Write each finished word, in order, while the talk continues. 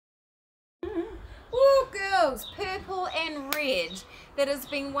girls, purple and red. That has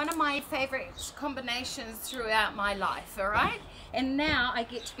been one of my favorite combinations throughout my life, all right? And now I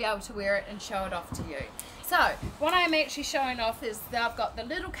get to be able to wear it and show it off to you. So what I'm actually showing off is that I've got the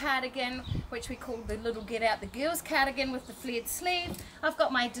little cardigan, which we call the little Get Out the Girls cardigan with the flared sleeve. I've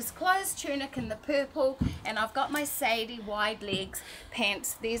got my Disclose tunic in the purple, and I've got my Sadie wide legs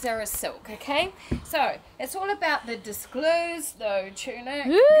pants. These are a silk, okay? So it's all about the Disclose, though, tunic,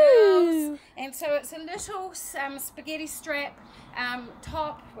 girls. And so it's a little spaghetti strap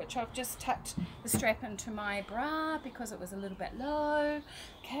top, which I've just tucked the strap into my bra because it was a little bit low.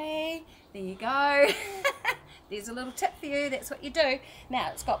 Okay, there you go. There's a little tip for you. That's what you do. Now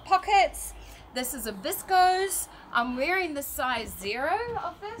it's got pockets. This is a viscose. I'm wearing the size 0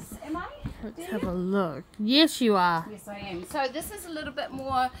 of this. Am I? Let's have a look. Yes, you are. Yes, I am. So this is a little bit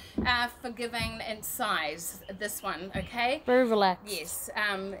more forgiving in size, this one, okay? Very relaxed. Yes,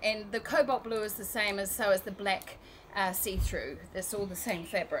 and the cobalt blue is the same as so is the black see-through. It's all the same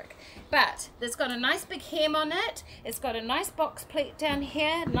fabric, but it's got a nice big hem on it. It's got a nice box pleat down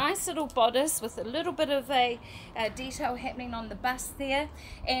here, nice little bodice with a little bit of a detail happening on the bust there,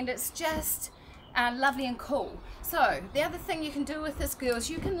 and it's just lovely and cool. So the other thing you can do with this, girls,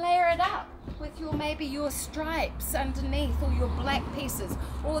 you can layer it up with maybe your stripes underneath, or your black pieces,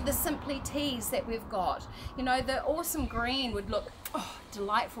 or the simply tees that we've got. You know, the awesome green would look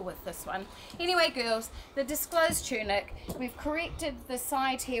delightful with this one. Anyway, girls, the Disclose tunic, we've corrected the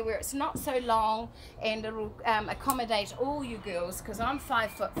side here where it's not so long, and it'll accommodate all you girls, because I'm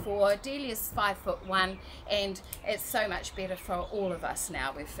 5'4", Delia's 5'1", and it's so much better for all of us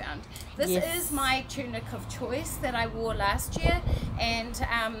now, we've found. This is my tunic of choice that I wore last year, and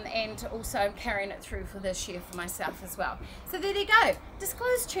also I'm carrying it through for this year for myself as well. So there you go,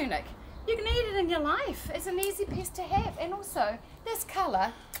 Disclose tunic. You can eat it in your life. It's an easy piece to have, and also this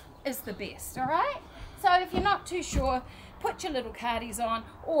colour is the best, all right? So if you're not too sure, put your little cardies on,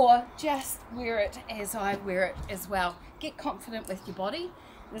 or just wear it as I wear it as well. Get confident with your body.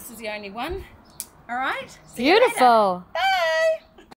 This is the only one, all right? Beautiful. Bye.